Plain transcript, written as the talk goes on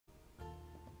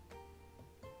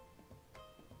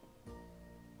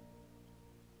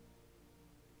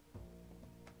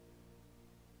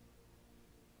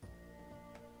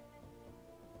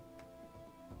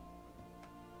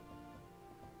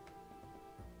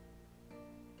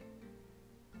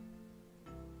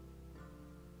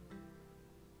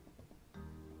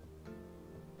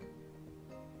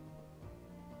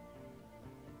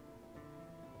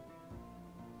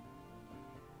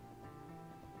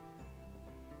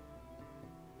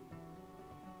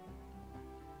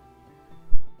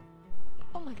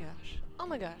my gosh. Oh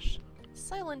my gosh.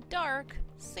 Silent Dark.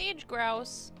 Sage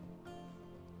Grouse.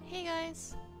 Hey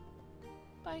guys.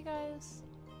 Bye guys.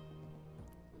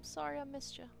 I'm sorry I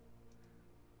missed you.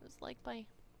 It was like by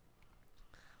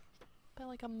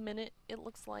like a minute, it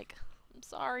looks like. I'm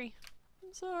sorry.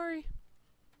 I'm sorry.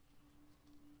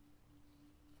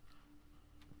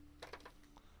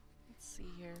 Let's see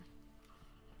here.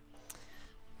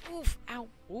 Oof. Ow.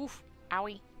 Oof.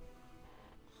 Owie.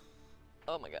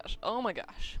 Oh my gosh. Oh my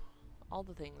gosh. All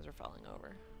the things are falling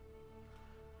over.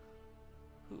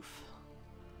 Oof.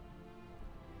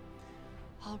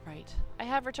 Alright. I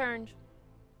have returned.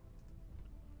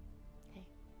 Hey.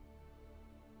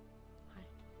 Hi.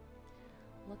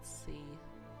 Let's see.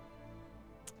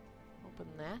 Open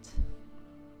that.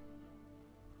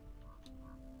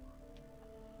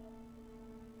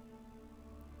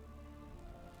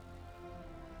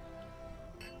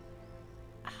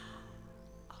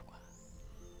 Aqua.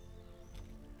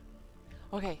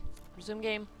 Okay. Resume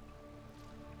game.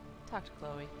 Talk to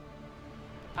Chloe.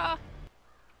 Ah!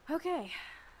 Okay.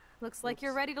 Looks like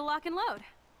you're ready to lock and load.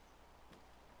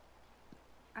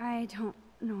 I don't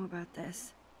know about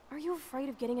this. Are you afraid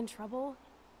of getting in trouble?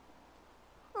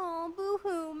 Oh,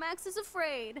 boo-hoo, Max is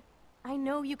afraid. I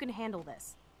know you can handle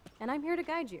this, and I'm here to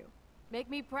guide you. Make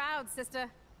me proud,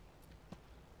 sister.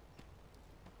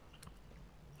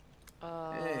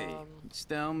 Hey, it's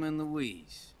Thelma and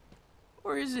Louise.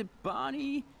 Or is it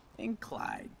Bonnie and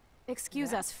Clyde?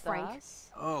 Excuse us, Frank.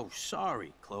 Oh,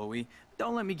 sorry, Chloe.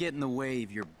 Don't let me get in the way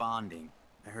of your bonding.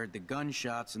 I heard the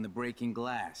gunshots and the breaking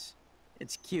glass.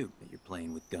 It's cute that you're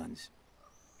playing with guns.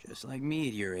 Just like me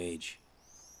at your age.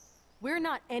 We're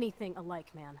not anything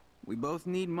alike, man. We both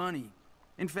need money.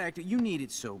 In fact, you need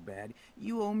it so bad,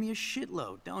 you owe me a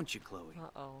shitload, don't you, Chloe?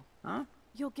 Uh-oh. Huh?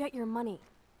 You'll get your money.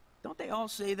 Don't they all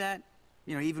say that?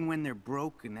 You know, even when they're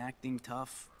broke and acting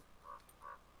tough?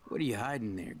 What are you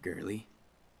hiding there, girlie?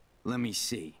 Let me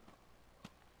see.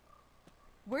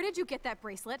 Where did you get that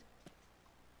bracelet?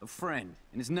 A friend,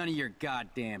 and it's none of your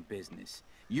goddamn business.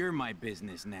 You're my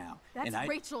business now. That's and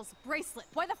Rachel's bracelet.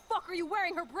 Why the fuck are you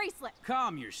wearing her bracelet?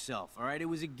 Calm yourself, all right? It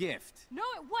was a gift. No,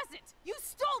 it wasn't. You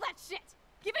stole that shit.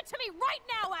 Give it to me right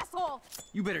now, asshole.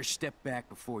 You better step back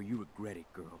before you regret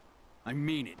it, girl. I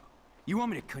mean it. You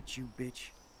want me to cut you,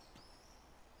 bitch?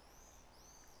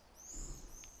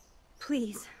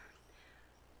 Please.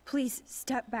 Please,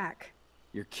 step back.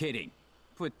 You're kidding.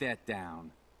 Put that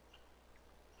down.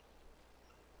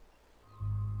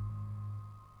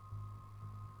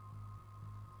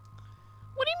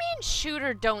 What do you mean shoot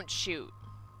or don't shoot?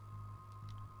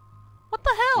 What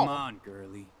the hell? Come on,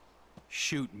 girlie.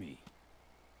 Shoot me.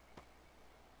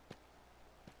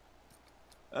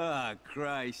 Ah,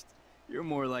 Christ. You're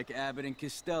more like Abbott and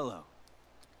Costello.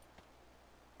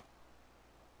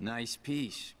 Nice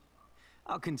piece.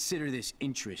 I'll consider this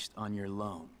interest on your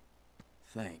loan.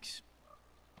 Thanks.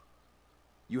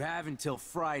 You have until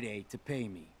Friday to pay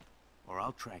me, or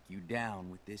I'll track you down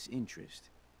with this interest.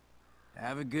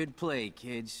 Have a good play,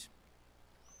 kids.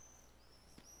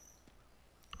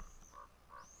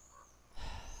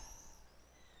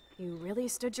 You really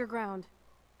stood your ground.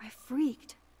 I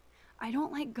freaked. I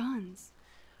don't like guns.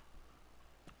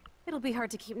 It'll be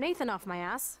hard to keep Nathan off my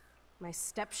ass. My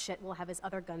stepshit will have his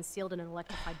other gun sealed in an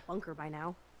electrified bunker by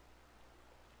now.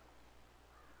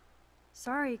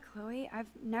 Sorry, Chloe. I've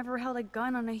never held a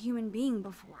gun on a human being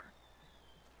before.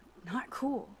 Not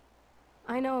cool.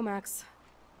 I know, Max.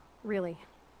 Really.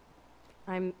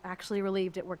 I'm actually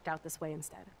relieved it worked out this way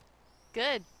instead.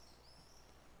 Good.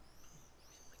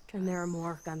 And there are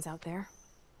more guns out there.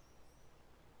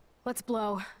 Let's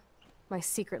blow. My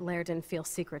secret lair didn't feel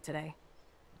secret today.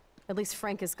 At least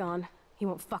Frank is gone. He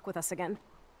won't fuck with us again.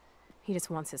 He just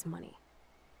wants his money.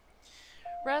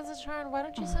 Razatron, why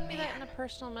don't you send me that in a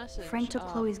personal message? Frank took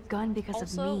Chloe's gun because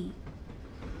also, of me.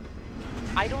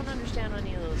 I don't understand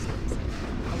any of those things.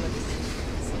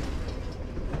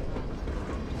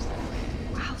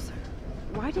 Wowzer.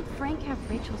 Why did Frank have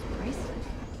Rachel's bracelet?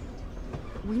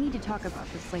 We need to talk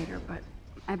about this later, but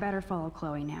I better follow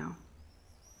Chloe now.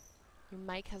 Your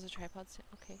mic has a tripod stand.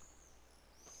 Okay.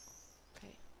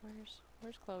 Okay.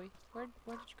 Where's Chloe? Where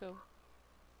did you go?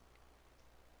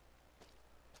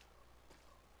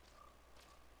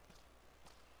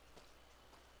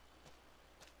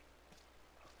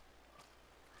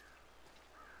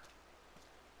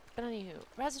 But anywho,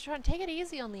 Razatron, take it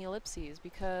easy on the ellipses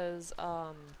because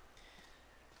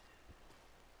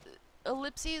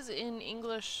ellipses in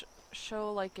English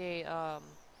show like a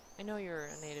I know you're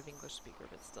a native English speaker,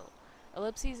 but still.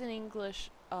 Ellipses in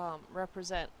English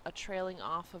represent a trailing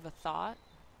off of a thought.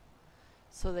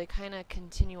 So they kind of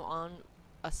continue on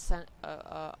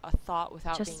a thought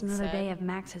without being Just another said. day of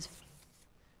Max's.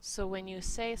 So when you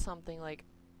say something like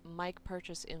Mike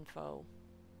purchase info,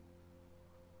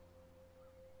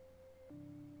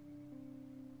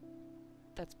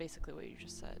 that's basically what you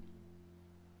just said.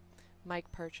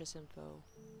 Mike purchase info.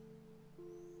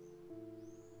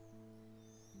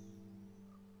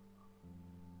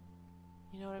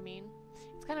 You know what I mean?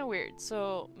 It's kind of weird.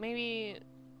 So maybe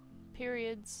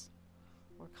periods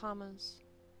or commas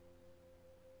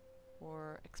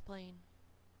or explain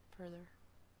further.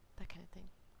 That kind of thing.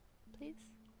 Please?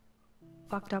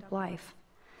 Fucked up life.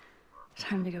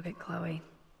 Time to go get Chloe.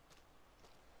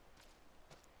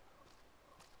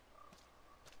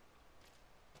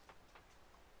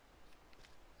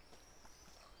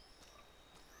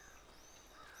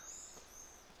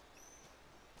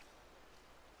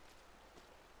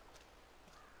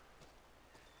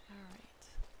 Alright.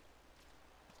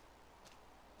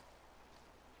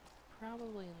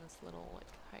 Probably in this little, like,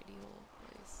 hidey hole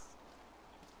place.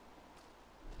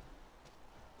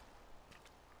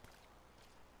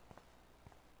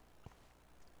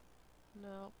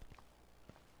 Nope.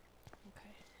 Okay.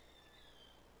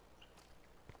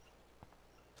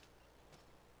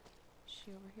 Is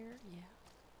she over here? Yeah.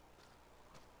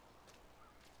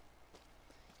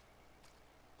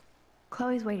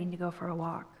 Chloe's waiting to go for a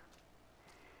walk.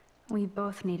 We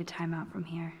both need a timeout from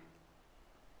here.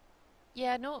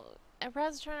 Yeah, no, at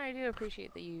Razatron, I do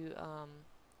appreciate that you,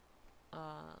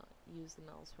 use them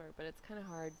elsewhere, but it's kind of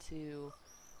hard to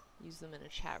use them in a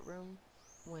chat room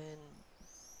when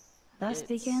Thus it's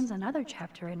begins another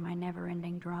chapter in my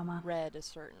never-ending drama. read a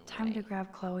certain Time way. to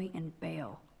grab Chloe and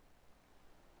bail.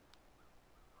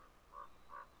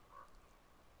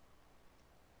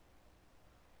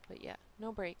 But yeah,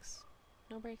 no breaks.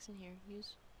 No breaks in here.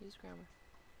 Use grammar.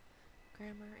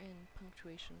 Grammar and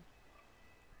punctuation.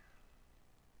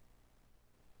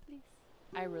 Please.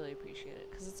 I really appreciate it,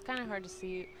 because it's kind of hard to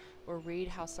see or read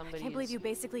how somebody I can't believe is you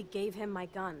basically gave him my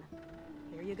gun.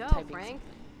 Here you go, typing Frank.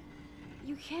 something.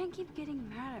 You can't keep getting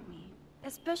mad at me.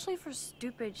 Especially for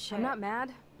stupid shit. I'm not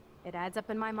mad. It adds up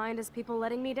in my mind as people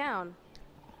letting me down.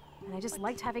 And I just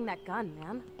liked having that gun,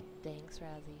 man. Thanks,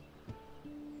 Razzie.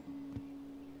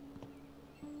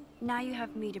 Now you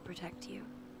have me to protect you.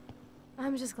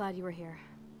 I'm just glad you were here.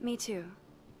 Me too.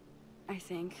 I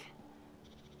think.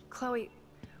 Chloe,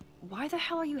 why the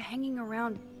hell are you hanging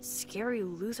around scary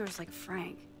losers like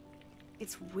Frank?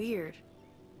 It's weird.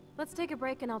 Let's take a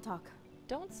break and I'll talk.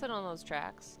 Don't sit on those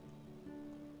tracks.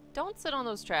 Don't sit on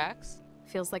those tracks.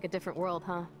 Feels like a different world,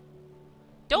 huh?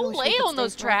 Don't wish we lay could on stay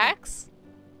those forever. tracks.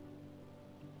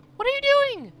 What are you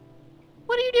doing?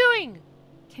 What are you doing?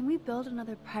 Can we build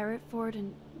another pirate fort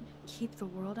and keep the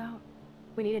world out?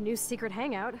 We need a new secret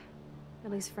hangout.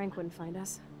 At least Frank wouldn't find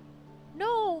us.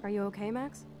 No, Are you okay,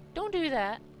 Max? don't do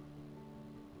that.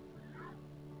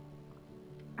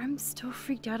 I'm still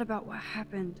freaked out about what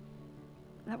happened.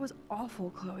 That was awful,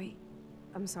 Chloe.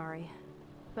 I'm sorry.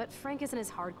 But Frank isn't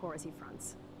as hardcore as he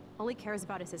fronts. All he cares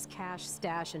about is his cash,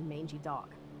 stash, and mangy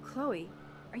dog. Chloe,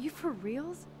 are you for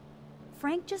reals?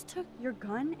 Frank just took your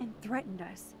gun and threatened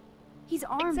us. He's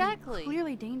armed Exactly. and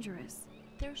clearly dangerous.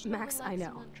 There's no Max, I relaxing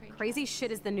know. on train Crazy tracks.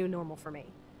 shit is the new normal for me.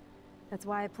 That's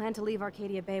why I plan to leave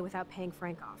Arcadia Bay without paying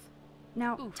Frank off.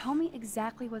 Now, Oof. tell me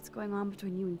exactly what's going on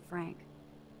between you and Frank.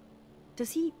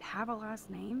 Does he have a last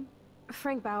name?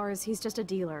 Frank Bowers, he's just a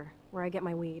dealer, where I get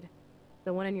my weed.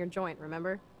 The one in your joint,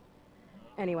 remember?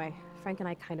 Anyway, Frank and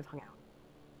I kind of hung out.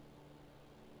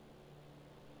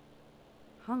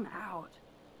 Hung out?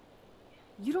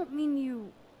 You don't mean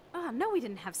you... No, we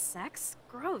didn't have sex.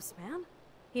 Gross, man.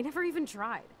 He never even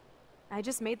tried. I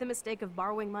just made the mistake of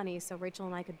borrowing money so Rachel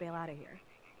and I could bail out of here.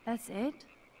 That's it?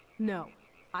 No.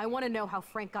 I want to know how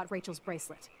Frank got Rachel's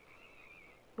bracelet.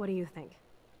 What do you think?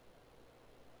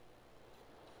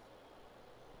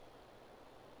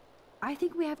 I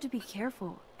think we have to be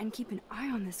careful and keep an eye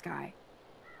on this guy.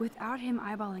 Without him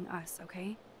eyeballing us,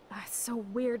 okay? It's so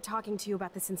weird talking to you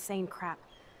about this insane crap.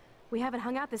 We haven't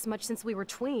hung out this much since we were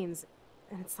tweens,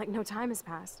 and it's like no time has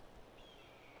passed.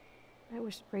 I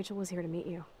wish Rachel was here to meet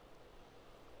you.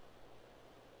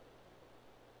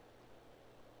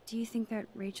 Do you think that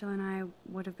Rachel and I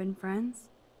would have been friends?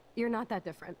 You're not that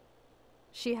different.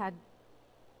 She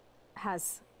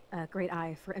has a great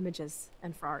eye for images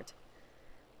and for art.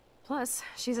 Plus,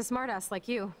 she's a smartass like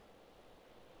you.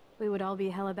 We would all be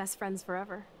hella best friends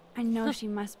forever. I know she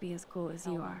must be as cool as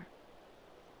you are.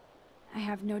 I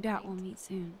have no doubt we'll meet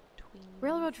soon.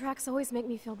 Railroad tracks always make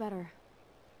me feel better.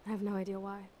 I have no idea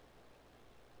why.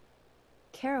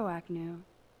 Kerouac knew.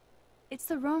 It's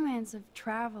the romance of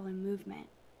travel and movement.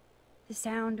 The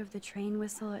sound of the train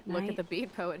whistle at night. Look at the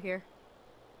beat poet here.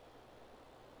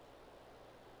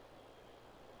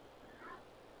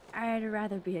 I'd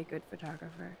rather be a good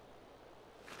photographer.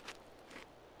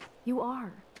 You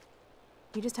are.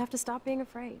 You just have to stop being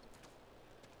afraid.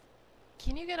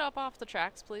 Can you get up off the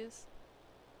tracks, please?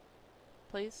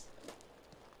 Please?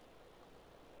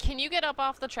 Can you get up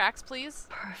off the tracks, please?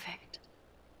 Perfect.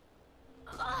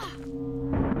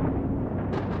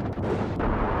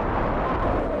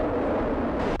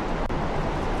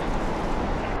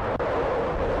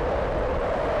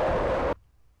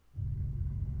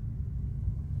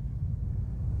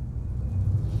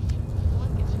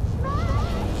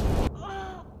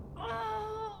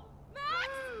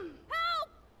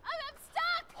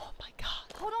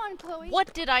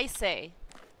 What did I say?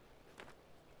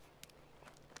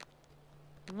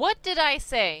 What did I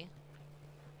say?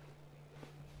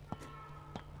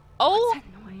 Oh What's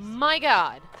that noise? my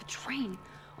god. The train.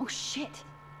 Oh shit.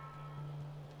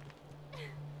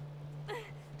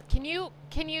 Can you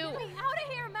Get me out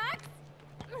of here, Max!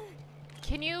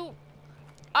 can you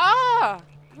Ah!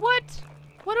 What?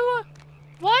 What do I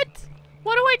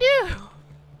do?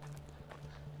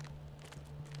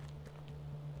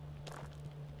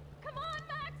 Come on,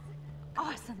 Max!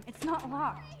 Awesome. It's not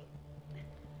locked.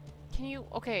 Can you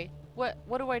okay, what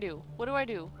do I do? What do I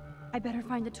do? I better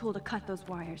find the tool to cut those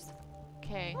wires.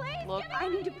 Okay, look. I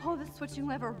need to pull the switching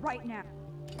lever right now.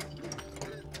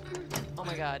 Oh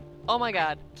my god. Oh my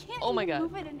god. Can't Oh my even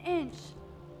god. move it an inch.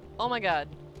 Oh my god.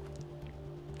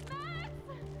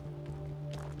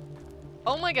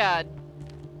 Oh my god.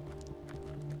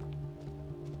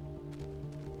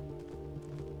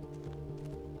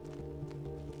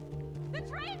 The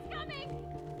train's coming!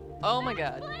 Oh my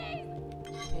god. Please!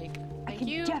 Okay. I Thank can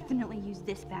you. definitely use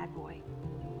this bad boy.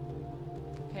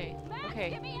 Okay. Max, Okay.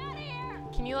 get me out of here!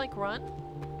 Can you like run?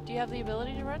 Do you have the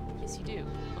ability to run? Yes, you do.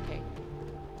 Okay.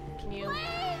 Can you?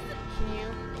 Please! Can you?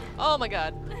 Oh my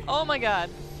god. Oh my god.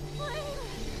 Please!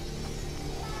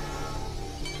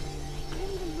 I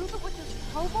can't even move it with this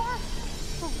crowbar?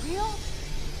 For real?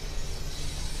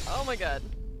 Oh my god.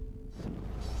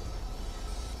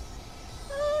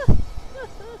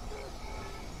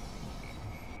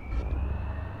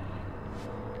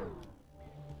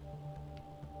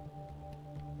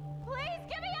 Please,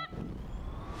 get me out!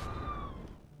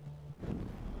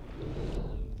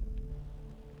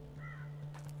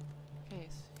 Okay,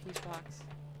 fuse box.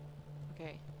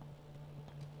 Okay.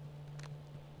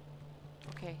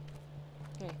 Okay.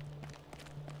 Okay.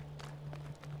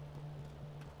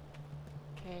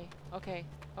 Okay. Okay.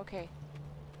 Okay.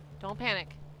 Don't panic.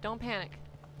 Don't panic.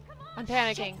 I'm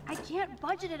panicking. I can't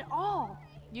budge it at all.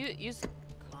 You use.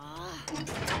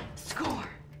 Score.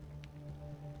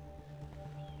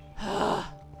 Drawer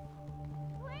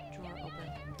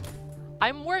open.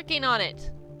 I'm working on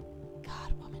it.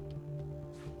 God, woman.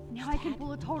 Now I can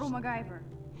pull a total MacGyver.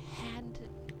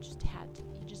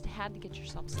 You just had to get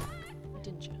yourself stuck,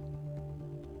 didn't you?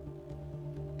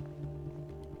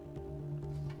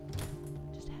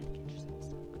 Just had to get yourself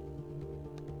stuck.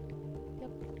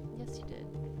 Yep. Yes, you did.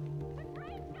 The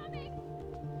train's coming!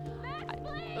 Max, I-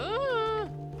 please!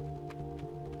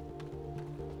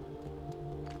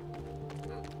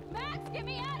 Max, get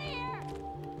me out of here!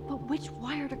 But which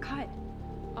wire to cut?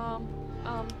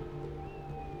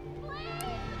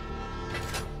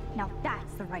 Please! Now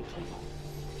that's the right cable.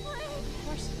 Of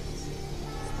course it is. It's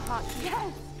the hot.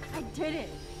 Yes! I did it!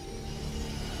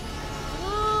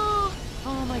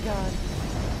 Oh my god.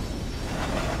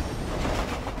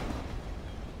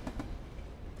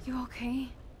 You okay?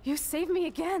 You saved me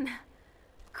again.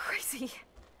 Crazy.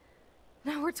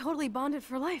 Now we're totally bonded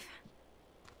for life.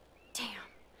 Damn.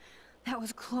 That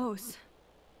was close.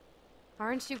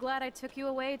 Aren't you glad I took you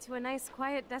away to a nice,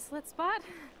 quiet, desolate spot?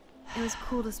 It was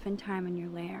cool to spend time in your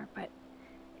lair, but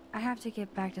I have to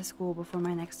get back to school before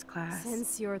my next class.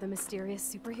 Since you're the mysterious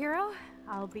superhero,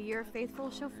 I'll be your faithful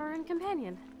chauffeur and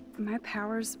companion. My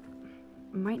powers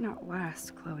might not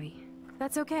last, Chloe.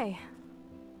 That's okay.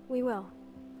 We will.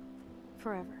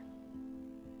 Forever.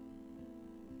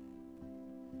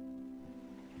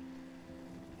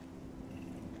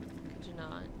 Could you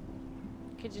not?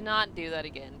 Could you not do that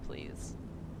again, please?